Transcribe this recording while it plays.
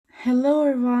Hello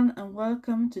everyone and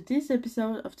welcome to this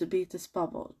episode of the Beatles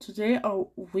Bubble. Today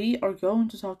we are going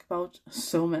to talk about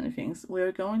so many things. We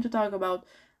are going to talk about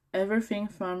everything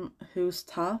from who's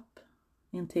top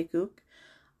in Kook.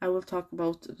 I will talk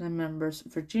about the members'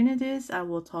 virginities. I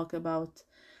will talk about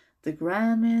the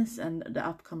Grammys and the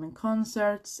upcoming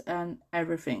concerts and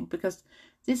everything, because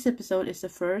this episode is the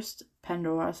first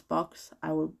Pandora's box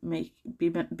I will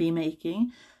be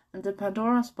making. And the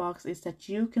Pandora's box is that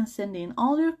you can send in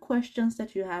all your questions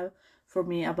that you have for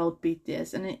me about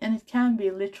BTS, and it can be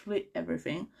literally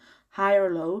everything, high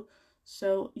or low.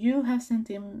 So you have sent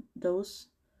in those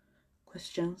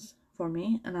questions for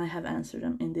me, and I have answered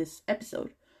them in this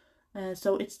episode.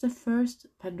 So it's the first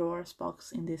Pandora's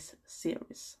box in this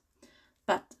series.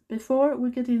 But before we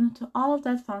get into all of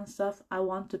that fun stuff, I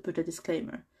want to put a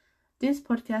disclaimer. This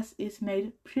podcast is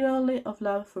made purely of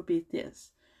love for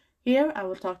BTS. Here I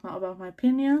will talk now about my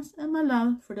opinions and my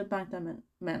love for the Bangtan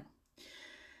men.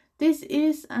 This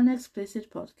is an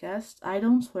explicit podcast. I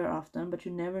don't swear often, but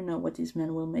you never know what these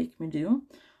men will make me do.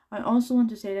 I also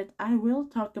want to say that I will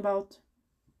talk about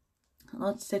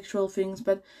not sexual things,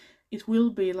 but it will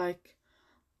be like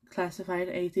classified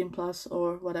 18 plus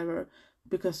or whatever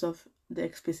because of the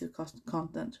explicit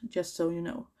content, just so you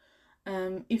know.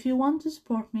 If you want to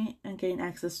support me and gain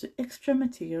access to extra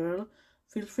material,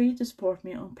 feel free to support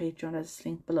me on Patreon, that's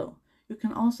linked below. You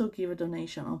can also give a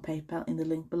donation on PayPal in the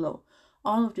link below.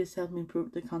 All of this helps me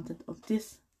improve the content of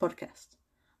this podcast.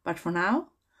 But for now,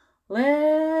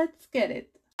 let's get it.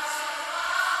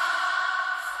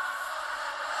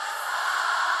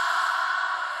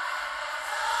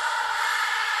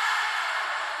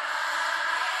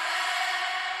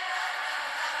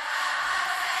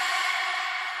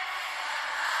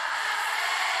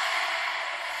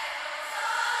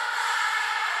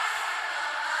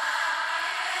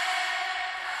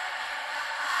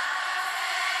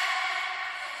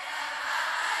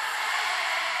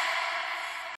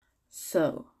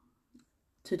 So,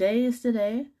 today is the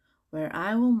day where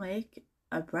I will make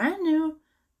a brand new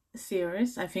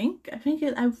series. I think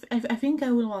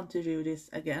I will want to do this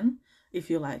again if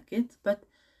you like it. But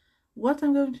what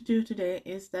I'm going to do today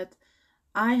is that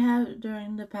I have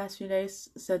during the past few days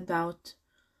sent out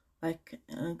like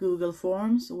Google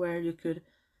Forms where you could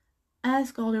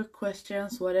ask all your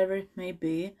questions, whatever it may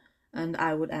be, and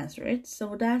I would answer it.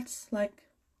 So that's like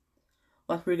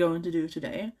what we're going to do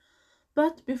today.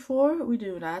 But before we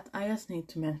do that, I just need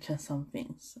to mention some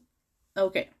things.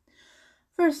 Okay,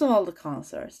 first of all, the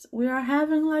concerts. We have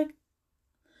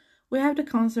the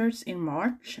concerts in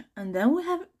March, and then we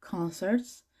have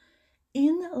concerts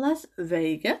in Las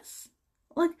Vegas.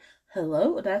 Like,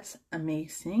 hello, that's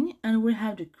amazing. And we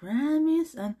have the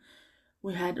Grammys, and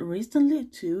we had recently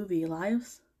 2 V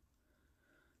lives.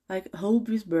 Like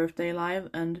Hobie's birthday live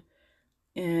and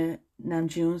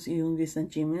Namjoon's, Yoongi's, and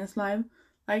Jimin's live.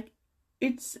 Like,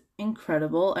 it's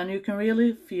incredible, and you can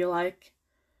really feel like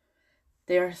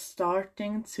they're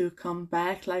starting to come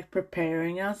back, like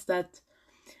preparing us that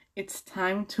it's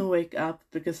time to wake up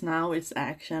because now it's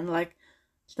action. Like,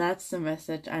 that's the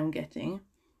message I'm getting.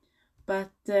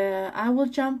 But I will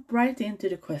jump right into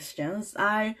the questions.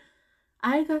 I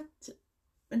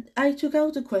took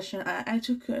out the question. I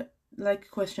took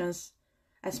like questions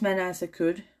as many as I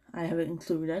could. I have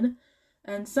included,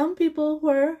 and some people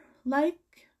were like.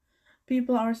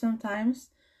 People are sometimes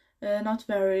not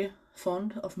very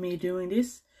fond of me doing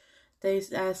this. They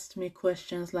asked me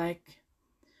questions like,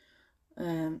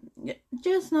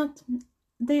 just not.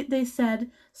 They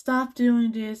said, stop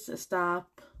doing this,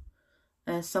 stop.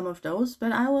 Some of those,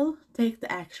 but I will take the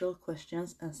actual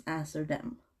questions and answer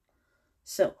them.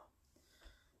 So,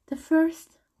 the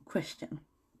first question.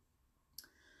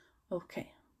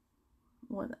 Okay,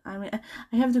 I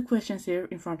have the questions here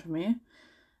in front of me.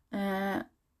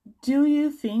 Do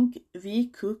you think we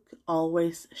Kook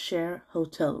always share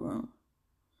hotel room?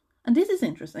 And this is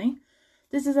interesting.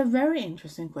 This is a very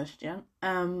interesting question.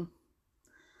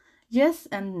 Yes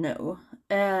and no.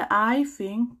 I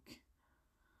think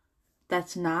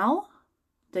that now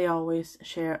they always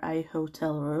share a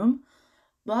hotel room,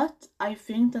 but I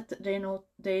think that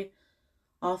they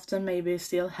often maybe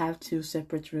still have 2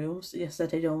 separate rooms, just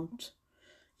that they don't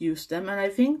use them. And I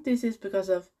think this is because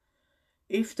of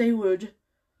if they would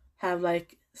have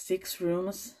like 6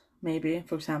 rooms, maybe,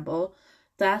 for example,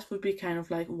 that would be kind of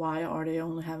like, why are they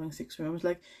only having 6 rooms?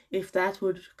 Like, if that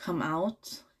would come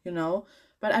out, you know.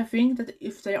 But I think that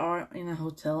if they are in a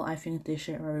hotel, I think they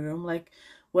share a room. Like,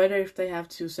 whether if they have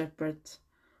 2 separate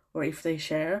or if they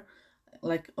share,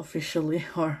 like officially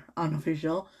or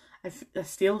unofficial, I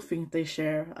still think they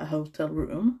share a hotel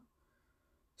room.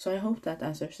 So I hope that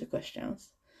answers the questions.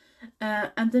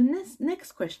 And the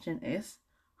next question is,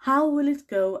 how will it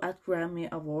go at Grammy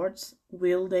Awards?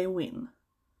 Will they win?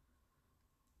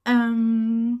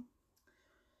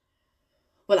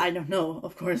 Well, I don't know,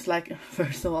 of course. Like,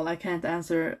 first of all, I can't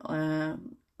answer,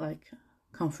 like,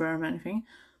 confirm anything.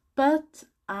 But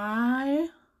I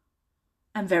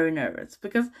am very nervous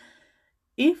because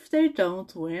if they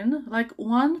don't win, like,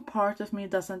 one part of me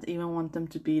doesn't even want them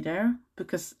to be there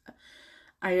because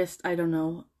I don't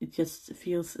know, it just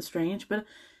feels strange. But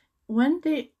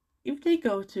if they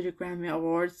go to the Grammy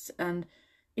Awards, and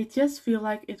it just feel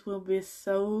like it will be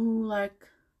so, like,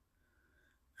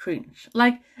 cringe.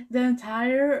 Like, the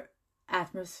entire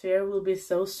atmosphere will be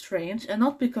so strange, and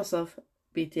not because of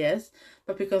BTS,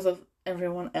 but because of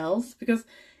everyone else. Because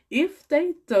if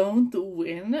they don't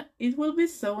win, it will be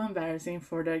so embarrassing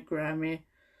for the Grammy,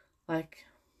 like,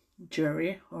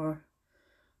 jury, or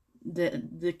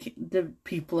the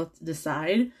people at the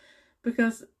side,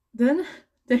 because then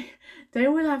they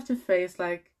will have to face,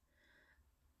 like,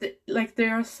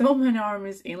 there are so many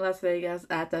armies in Las Vegas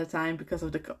at that time because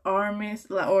of the armies,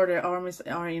 or the armies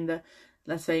are in the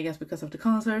Las Vegas because of the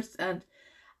concerts. And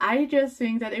I just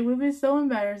think that it will be so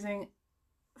embarrassing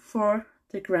for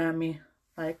the Grammy,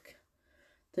 like,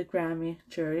 the Grammy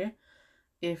jury,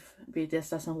 if BTS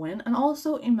doesn't win. And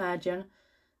also imagine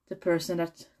the person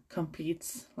that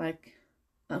competes, like,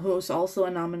 who's also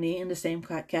a nominee in the same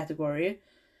category.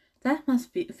 That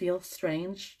must feel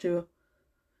strange to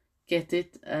get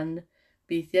it, and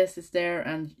BTS is there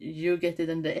and you get it,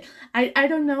 and I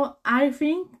don't know. I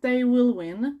think they will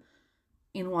win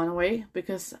in one way,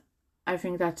 because I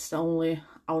think that's the only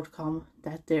outcome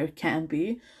that there can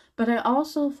be. But I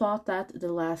also thought that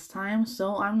the last time,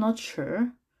 so I'm not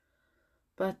sure.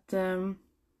 But to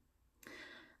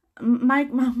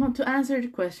answer the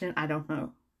question, I don't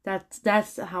know.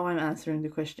 That's how I'm answering the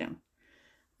question.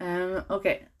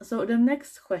 Okay, so the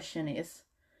next question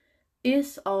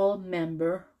is all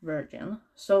member virgin?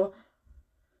 So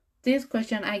this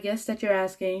question, I guess that you're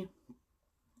asking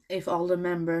if all the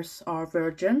members are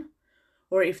virgin,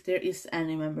 or if there is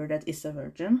any member that is a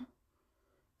virgin.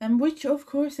 And which, of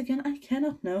course, again, I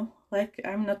cannot know. Like,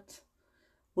 I'm not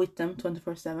with them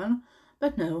 24/7.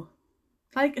 But no.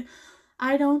 Like,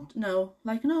 I don't know.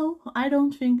 Like, no, I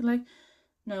don't think, like,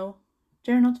 no,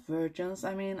 they're not virgins.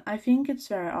 I mean, I think it's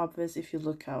very obvious if you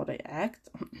look how they act.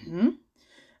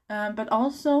 But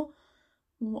also,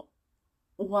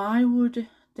 why would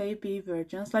they be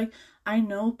virgins? Like, I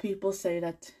know people say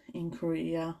that in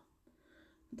Korea,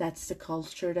 that's the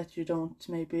culture, that you don't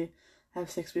maybe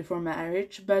have sex before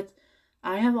marriage. But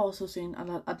I have also seen a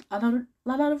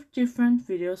lot of different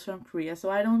videos from Korea, so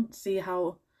I don't see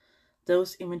how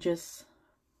those images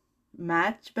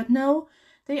match. But no,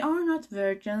 they are not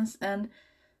virgins. And,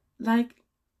 like,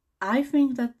 I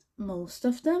think that most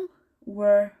of them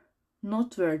were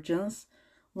not virgins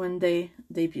when they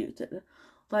debuted.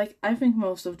 Like, I think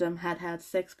most of them had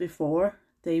sex before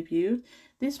debut.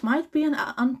 This might be an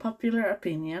unpopular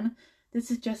opinion.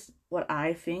 This is just what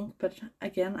I think, but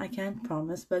again, I can't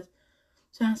promise. But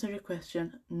to answer your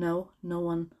question, no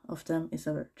one of them is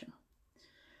a virgin.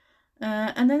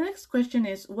 And the next question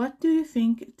is, what do you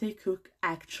think Kook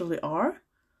actually are?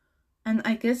 And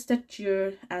I guess that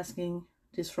you're asking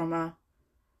this from a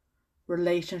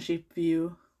relationship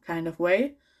view kind of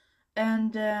way.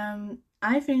 And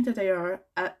I think that they are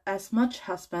as much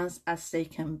husbands as they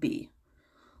can be.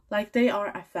 Like, they are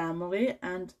a family,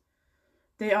 and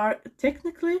they are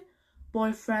technically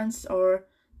boyfriends or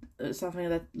something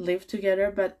that live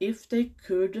together. But if they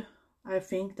could, I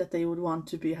think that they would want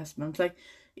to be husbands. Like,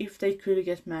 if they could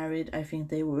get married, I think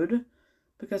they would,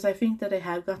 because I think that they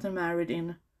have gotten married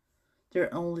in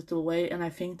their own little way, and I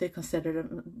think they consider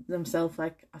themselves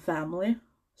like a family.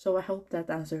 So I hope that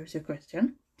answers your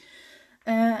question.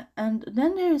 And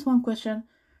then there is one question,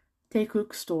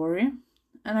 Taekook's story,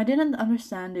 and I didn't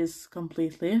understand this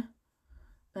completely.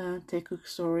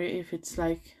 Taekook's story, if it's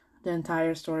like the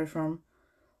entire story from,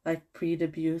 like,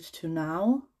 pre-debut to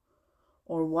now,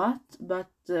 or what. But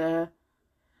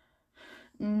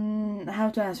how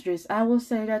to answer this? I will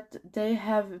say that they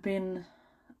have been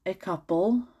a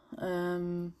couple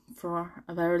for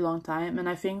a very long time, and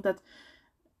I think that,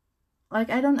 like,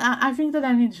 I think that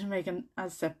I need to make a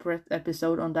separate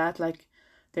episode on that, like,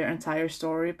 their entire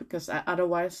story, because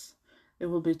otherwise it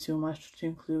will be too much to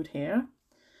include here.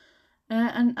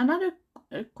 And another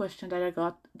question that I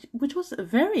got, which was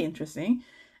very interesting,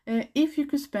 if you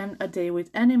could spend a day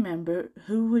with any member,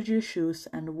 who would you choose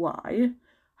and why?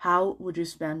 How would you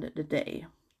spend the day?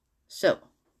 So,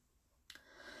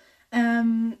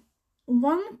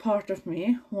 one part of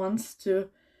me wants to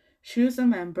choose a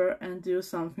member and do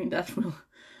something that will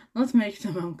not make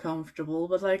them uncomfortable,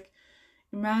 but like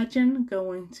imagine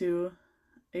going to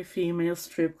a female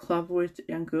strip club with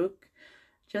Kook.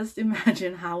 Just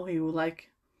imagine how he would like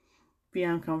be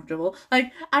uncomfortable.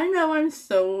 Like, I know I'm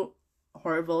so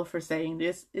horrible for saying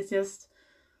this. It's just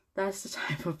that's the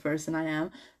type of person I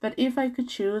am. But if I could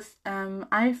choose,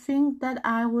 I think that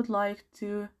I would like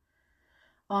to.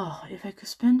 Oh, if I could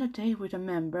spend a day with a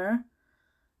member,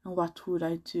 and what would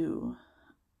I do?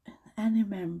 Any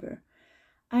member.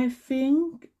 I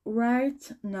think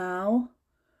right now,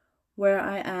 where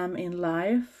I am in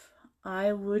life,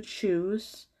 I would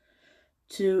choose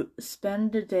to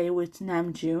spend the day with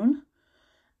Namjoon,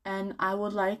 and I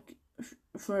would like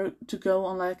for to go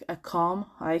on like a calm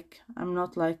hike. I'm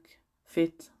not like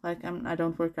fit, like I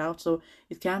don't work out, so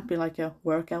it can't be like a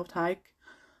workout hike,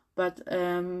 but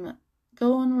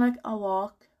go on like a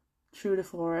walk through the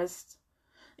forest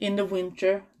in the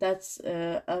winter. That's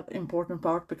an important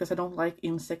part because I don't like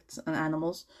insects and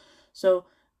animals. So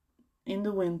in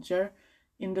the winter,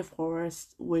 in the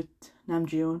forest with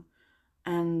Namjoon,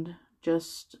 and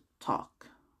just talk.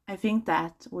 I think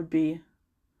that would be.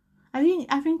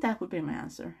 I think that would be my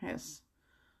answer. Yes.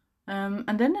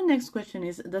 And then the next question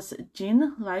is: does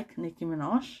Jin like Nicki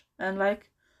Minaj? And like,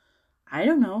 I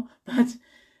don't know, but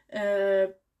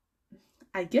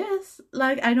I guess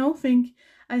like I don't think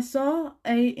I saw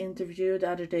a interview the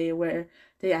other day where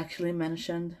they actually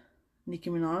mentioned Nicki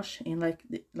Minaj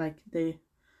in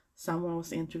someone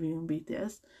was interviewing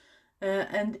BTS,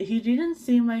 and he didn't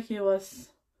seem like he was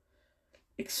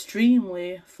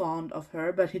extremely fond of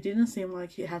her, but he didn't seem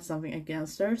like he had something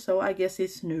against her. So I guess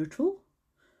he's neutral.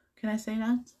 Can I say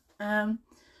that? And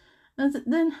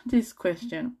then this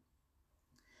question: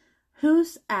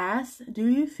 whose ass do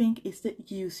you think is the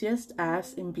juiciest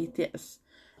ass in BTS?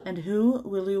 And who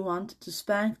will you want to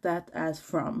spank that ass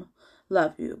from?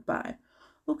 Love you, bye.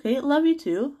 Okay, love you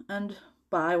too, and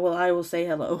bye. Well, I will say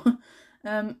hello.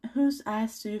 Whose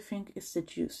ass do you think is the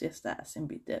juiciest ass in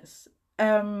BTS?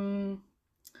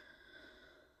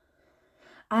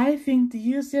 I think the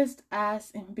juiciest ass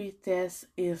in BTS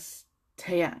is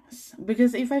Taeyang's.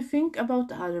 Because if I think about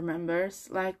the other members,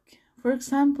 like, for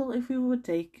example, if we would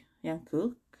take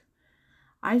Jungkook,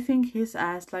 I think his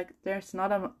ass, like, there's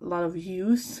not a lot of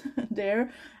use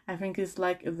there. I think it's,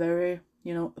 like, very,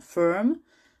 firm.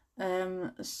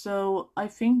 So I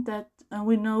think that, and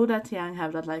we know that Taeyang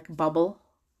have that, like, bubble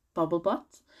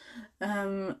butt.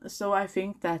 So I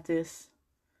think that is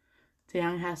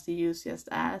Taeyang has the juiciest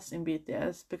ass in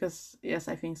BTS, because yes,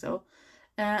 I think so.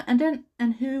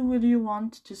 And who would you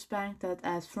want to spank that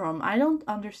ass from? I don't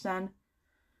understand.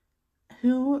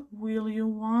 Who will you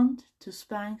want to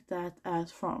spank that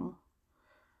ass from?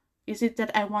 Is it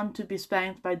that I want to be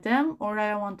spanked by them, or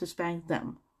I want to spank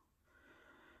them?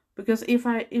 Because if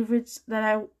it's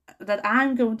that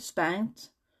I'm going to spank,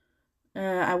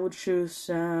 I would choose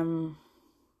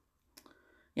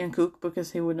Jungkook,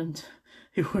 because he wouldn't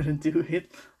do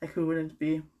it. Like, he wouldn't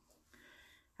be.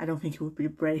 I don't think he would be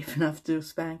brave enough to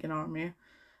spank an army.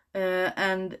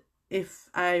 And if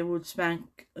I would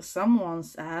spank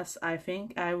someone's ass, I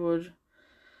think I would.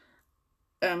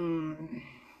 I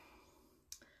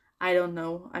don't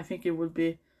know. I think it would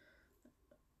be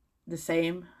the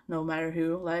same no matter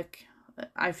who. Like,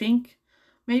 I think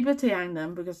maybe Taeyang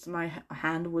them, because my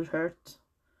hand would hurt.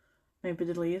 Maybe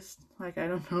the least. Like, I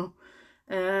don't know.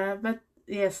 But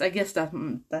yes, I guess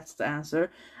that's the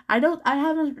answer.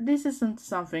 This isn't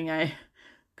something I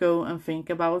go and think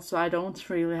about, so I don't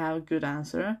really have a good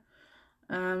answer.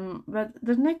 But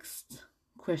the next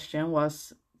question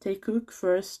was Taekook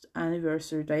first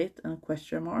anniversary date and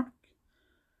question mark.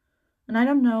 And I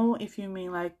don't know if you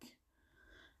mean like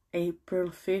April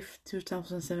 5th,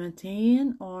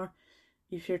 2017, or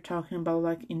if you're talking about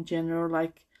like in general,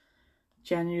 like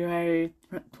January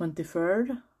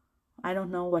 23rd. I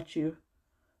don't know what you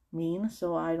mean,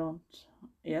 so I don't.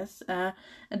 Yes. And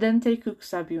then Taekook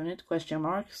subunit question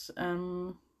marks.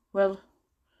 Well,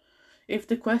 if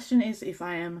the question is if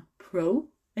I am pro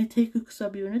a Taekook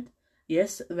subunit,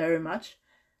 yes, very much.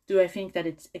 Do I think that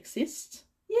it exists?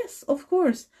 Yes, of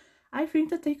course. I think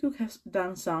that Taekook has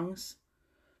done songs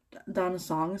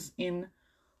in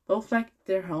both like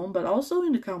their home, but also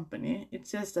in the company.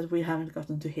 It's just that we haven't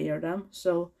gotten to hear them.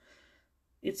 So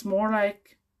it's more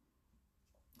like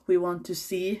we want to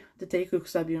see the Taekook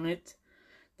subunit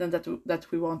than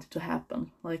that we want it to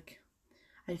happen. Like,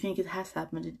 I think it has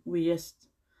happened. We just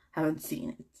haven't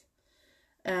seen it.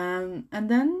 And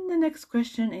then the next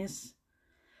question is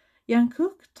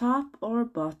Jungkook top or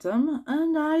bottom?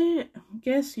 And I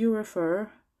guess you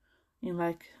refer in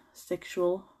like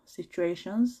sexual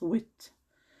situations with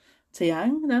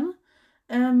Taeyang then.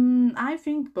 I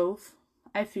think both.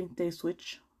 I think they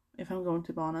switch, if I'm going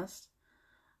to be honest.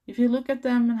 If you look at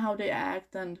them and how they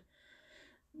act and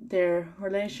their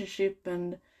relationship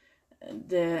and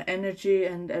the energy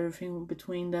and everything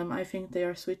between them, I think they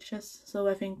are switches. So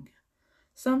I think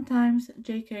sometimes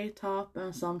JK top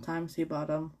and sometimes he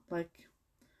bottom. Like,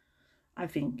 I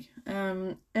think.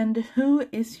 And who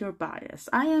is your bias?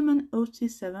 I am an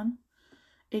OT7,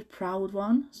 a proud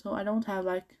one, so I don't have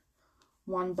like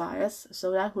one bias,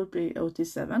 so that would be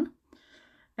OT7.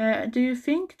 Do you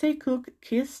think Taekook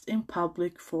kissed in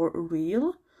public for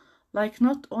real? Like,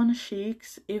 not on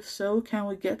cheeks? If so, can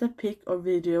we get a pic or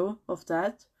video of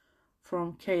that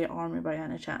from K Army by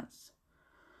any chance?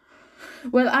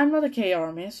 Well, I'm not a K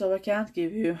Army, so I can't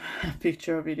give you a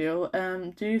picture or video.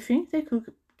 Do you think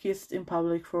Taekook kissed in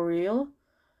public for real?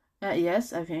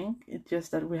 Yes, I think. It's just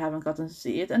that we haven't gotten to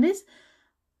see it. And this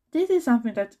is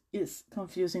something that is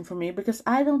confusing for me, because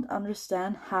I don't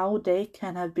understand how they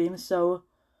can have been so...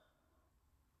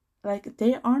 Like,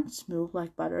 they aren't smooth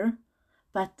like butter,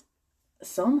 but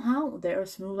somehow they are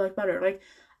smooth like butter. Like,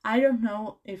 I don't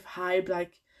know if Hybe,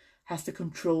 like, has the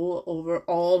control over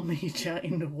all media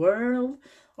in the world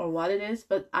or what it is,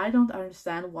 but I don't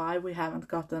understand why we haven't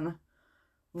gotten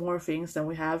more things than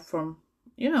we have from,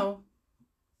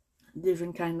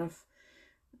 different kind of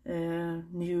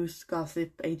news,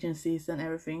 gossip agencies and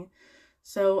everything.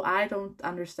 So I don't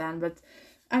understand, but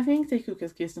I think they cook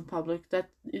as kids in public, that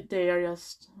they are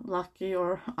just lucky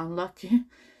or unlucky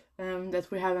that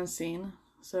we haven't seen.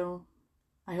 So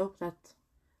I hope that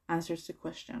answers the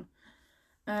question.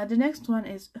 The next one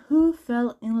is, who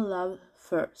fell in love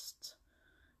first?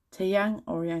 Taeyang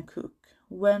or Jungkook?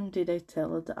 When did they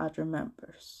tell the other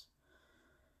members?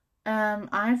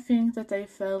 I think that they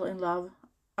fell in love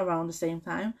around the same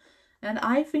time, and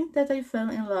I think that they fell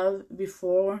in love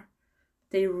before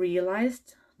they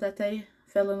realized that they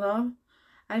fell in love.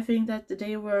 I think that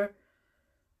they were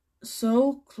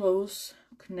so close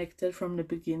connected from the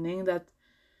beginning that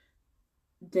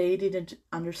they didn't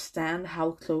understand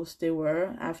how close they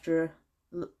were after,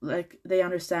 like, they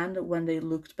understand when they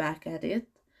looked back at it.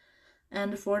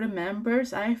 And for the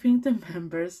members, I think the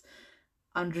members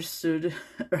understood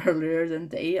earlier than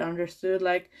they understood.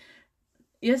 Like,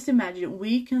 just imagine,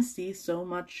 we can see so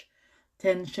much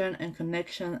tension and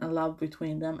connection and love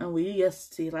between them, and we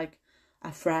just see like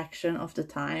a fraction of the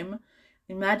time.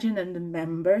 Imagine then the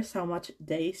members, how much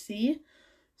they see.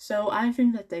 So I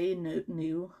think that they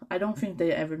knew. I don't think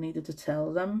they ever needed to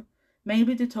tell them.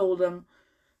 Maybe they told them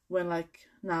when, like,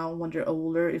 now when they're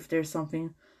older, if there's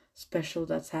something special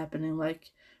that's happening,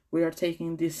 like we are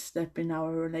taking this step in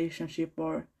our relationship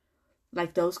or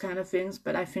like those kind of things.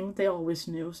 But I think they always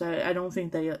knew, so I don't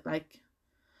think they like...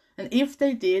 And if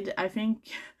they did, I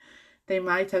think they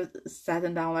might have sat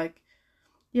them down like,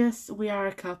 yes, we are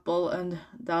a couple, and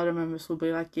the other members will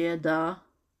be like, yeah, duh,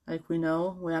 like, we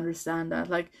know, we understand that.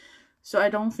 Like, so I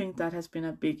don't think that has been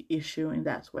a big issue in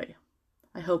that way.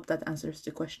 I hope that answers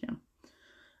the question.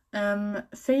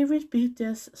 Favorite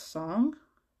BTS song?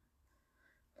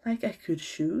 Like, I could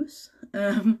choose.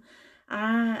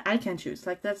 I can't choose.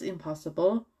 Like, that's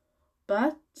impossible.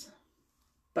 But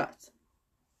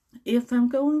if I'm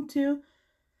going to,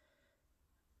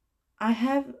 I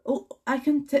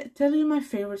can tell you my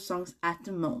favorite songs at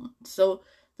the moment. So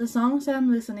the songs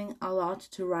I'm listening a lot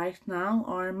to right now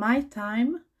are My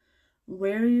Time,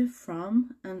 Where You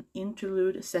From, and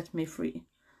Interlude, Set Me Free.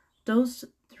 Those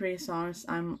 3 songs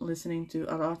I'm listening to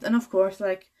a lot. And of course,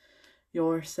 like,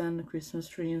 Yours and Christmas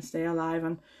Tree and Stay Alive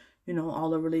and, all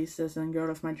the releases and Girl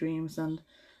of My Dreams and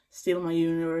Steal My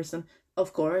Universe, and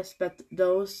of course, but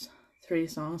those 3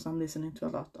 songs I'm listening to a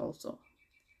lot also.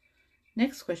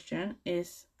 Next question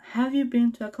is, have you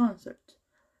been to a concert?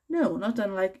 No, not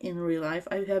unlike in real life.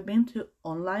 I have been to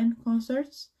online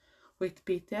concerts with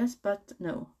BTS, but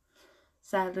no,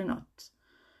 sadly not.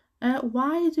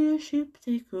 Why do you ship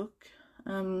Taekook?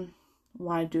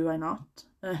 Why do I not?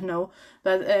 No,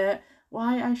 but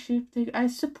why I ship Taekook? I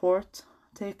support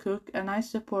Taekook, and I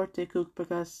support Taekook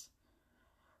because,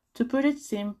 to put it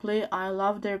simply, I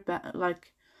love their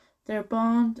their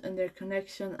bond and their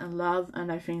connection and love,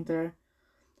 and I think they're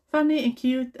funny and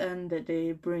cute, and that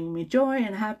they bring me joy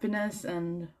and happiness,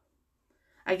 and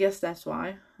I guess that's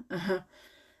why.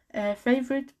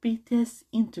 Favorite BTS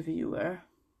interviewer?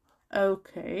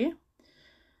 Okay.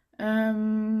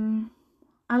 I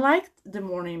liked The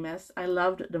Morning Mess. I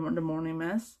loved the Morning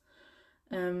Mess.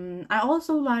 I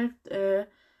also liked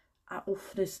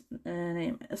this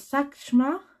name,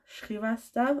 Sakshma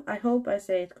Srivastav. I hope I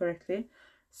say it correctly.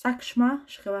 Sakshma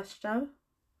Srivastav.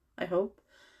 I hope.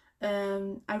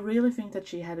 I really think that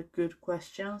she had good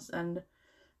questions, and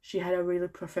she had a really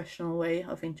professional way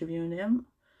of interviewing him.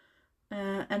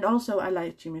 And also I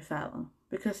like Jimmy Fallon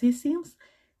because he seems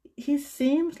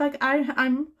like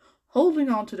I'm holding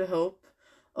on to the hope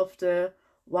of the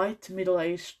white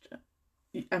middle-aged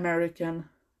American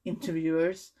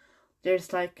interviewers.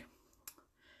 There's like,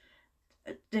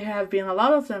 there have been a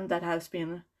lot of them that has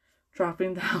been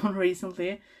dropping down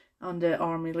recently on the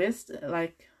army list,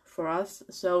 like for us.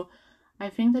 So I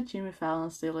think that Jimmy Fallon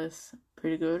still is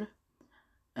pretty good.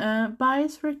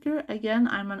 Bias wrecker, again,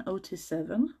 I'm an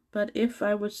OT7, but if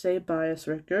I would say bias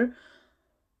wrecker,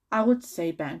 I would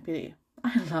say Bank PD.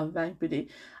 I love Bank PD.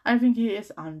 I think he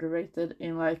is underrated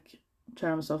in like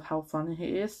terms of how funny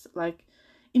he is. Like,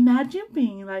 imagine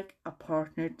being like a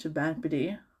partner to Bank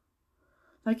PD.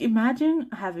 Like, imagine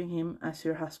having him as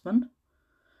your husband.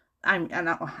 I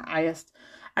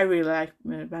really like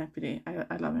Bank PD.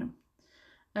 I love him.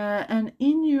 And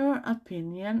in your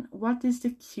opinion, what is the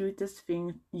cutest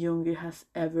thing Yoongi has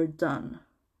ever done?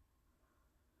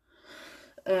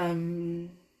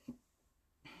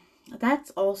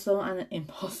 That's also an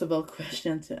impossible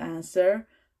question to answer,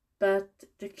 but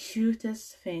the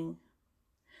cutest thing.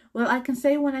 Well, I can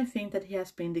say when I think that he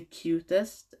has been the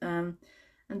cutest, and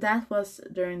that was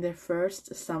during their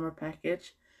first summer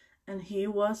package, and he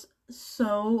was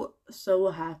so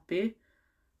happy.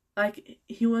 Like,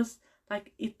 he was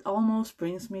like, it almost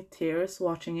brings me tears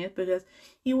watching it because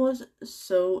he was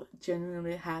so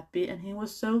genuinely happy and he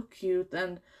was so cute.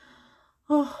 And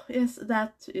oh yes,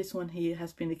 that is when he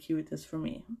has been the cutest for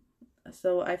me.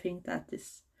 So I think that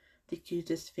is the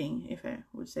cutest thing, if I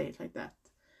would say it like that.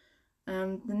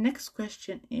 The next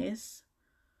question is,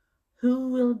 who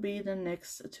will be the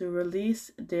next to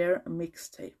release their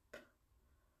mixtape?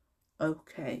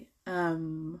 Okay,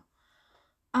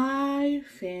 I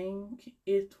think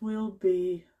it will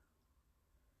be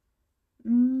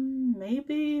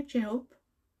maybe J-Hope.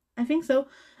 I think so,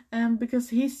 because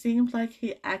he seems like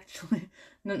he actually,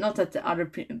 not that the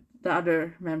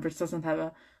other members doesn't have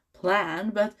a plan,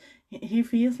 but he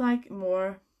feels like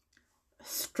more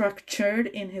structured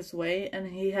in his way, and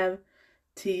he have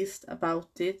teased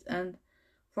about it. And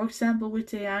for example,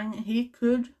 with Taeyang, he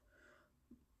could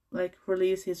like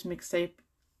release his mixtape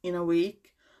in a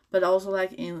week, but also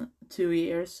like in 2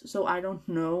 years. So I don't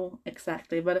know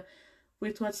exactly, but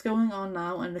with what's going on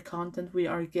now and the content we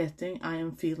are getting, I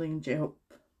am feeling J-Hope.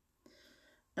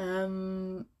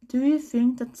 Do you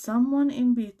think that someone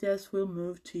in BTS will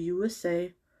move to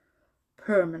USA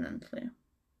permanently?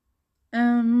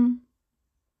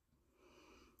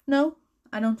 No,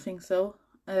 I don't think so.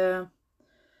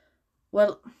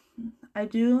 Well, I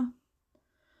do.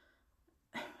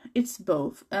 It's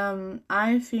both.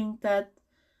 I think that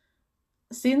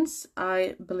since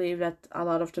I believe that a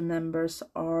lot of the members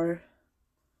are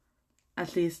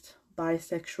at least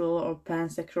bisexual or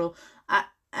pansexual,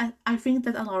 I think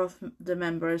that a lot of the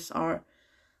members are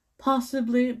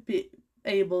possibly be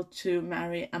able to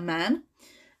marry a man.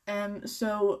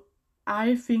 So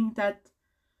I think that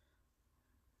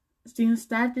since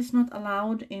that is not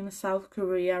allowed in South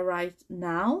Korea right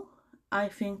now, I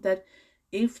think that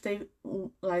if they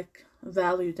like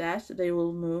value that, they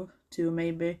will move to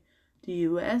maybe the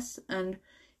US. And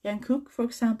Kook, for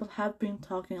example, have been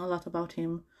talking a lot about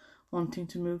him wanting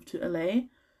to move to LA.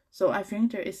 So I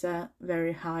think there is a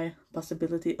very high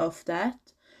possibility of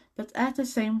that. But at the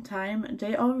same time,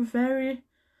 they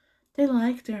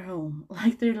like their home.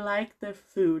 Like, they like their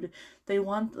food. They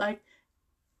want, like,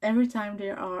 every time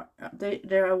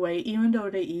they're away, even though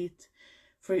they eat,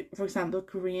 for example,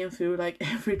 Korean food like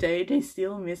every day, they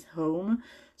still miss home.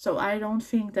 So I don't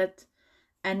think that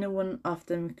any one of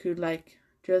them could like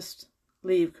just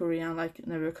leave Korea and like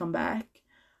never come back.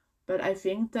 But I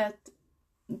think that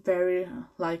very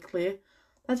likely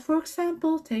that, for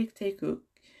example, take Kook,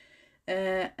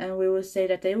 and we would say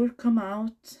that they would come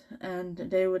out and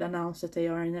they would announce that they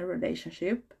are in a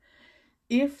relationship.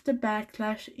 If the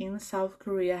backlash in South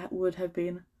Korea would have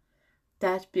been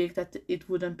that big that it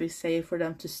wouldn't be safe for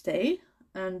them to stay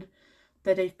and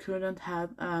that they couldn't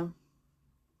have a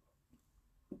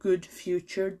good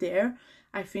future there,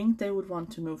 I think they would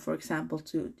want to move, for example,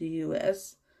 to the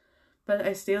US. But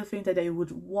I still think that they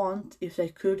would want, if they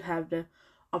could have the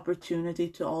opportunity,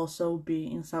 to also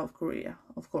be in South Korea,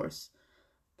 of course.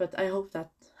 But I hope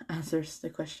that answers the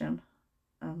question.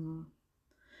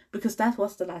 Because that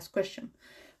was the last question.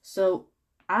 So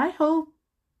I hope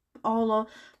all of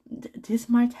this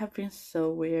might have been so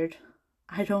weird.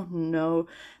 I don't know.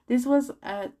 This was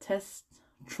a test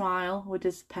trial with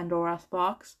this Pandora's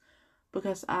box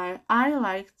because I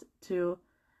liked to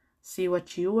see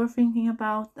what you were thinking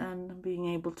about and being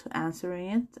able to answer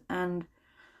it. And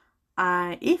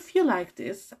If you like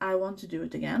this, I want to do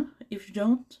it again. If you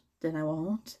don't, then I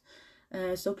won't.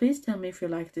 So please tell me if you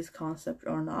like this concept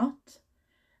or not.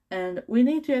 And we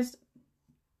need to just,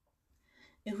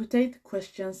 if we take the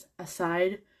questions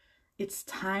aside, it's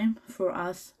time for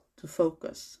us to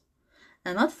focus.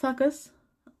 And not focus,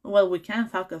 well, we can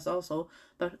focus also,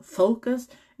 but focus,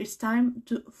 it's time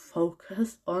to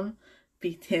focus on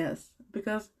BTS.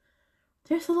 Because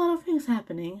there's a lot of things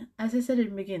happening, as I said in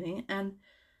the beginning, and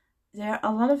there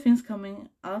are a lot of things coming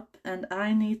up, and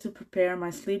I need to prepare my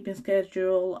sleeping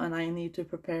schedule, and I need to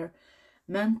prepare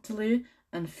mentally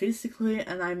and physically,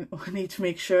 and I need to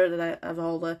make sure that I have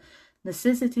all the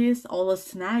necessities, all the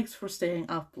snacks for staying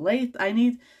up late. I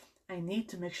need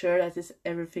to make sure that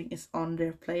everything is on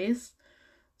their place.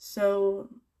 So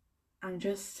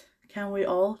can we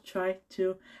all try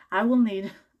to, I will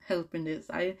need help in this.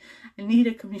 I need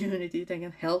a community that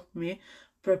can help me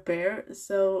prepare.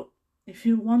 So if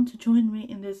you want to join me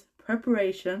in this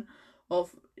preparation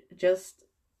of just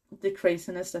the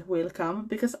craziness that will come,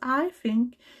 because I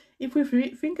think if we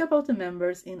think about the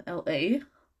members in LA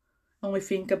and we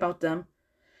think about them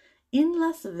in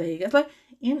Las Vegas, like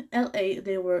in LA,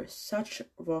 they were such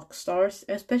rock stars,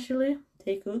 especially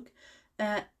Taebooty.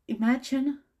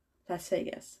 Imagine Las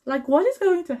Vegas. Like, what is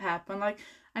going to happen? Like,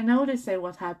 I know they say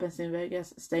what happens in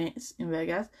Vegas stays in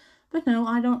Vegas, but no,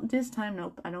 I don't. This time,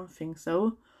 nope, I don't think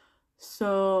so.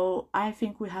 So I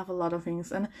think we have a lot of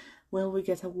things, and will we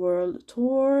get a world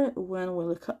tour? When will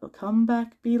the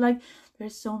comeback be? Like,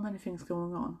 there's so many things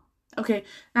going on. Okay,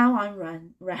 now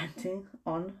I'm ranting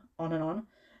on and on.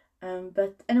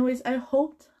 But anyways, I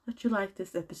hope that you liked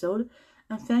this episode,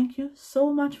 and thank you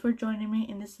so much for joining me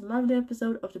in this lovely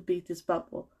episode of the BTS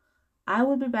Bubble. I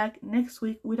will be back next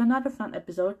week with another fun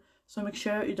episode, so make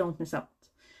sure you don't miss out.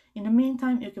 In the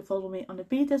meantime, you can follow me on the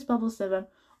BTS Bubble 7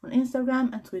 on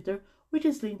Instagram and Twitter, which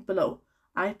is linked below.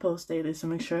 I post daily, so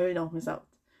make sure you don't miss out.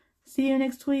 See you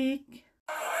next week!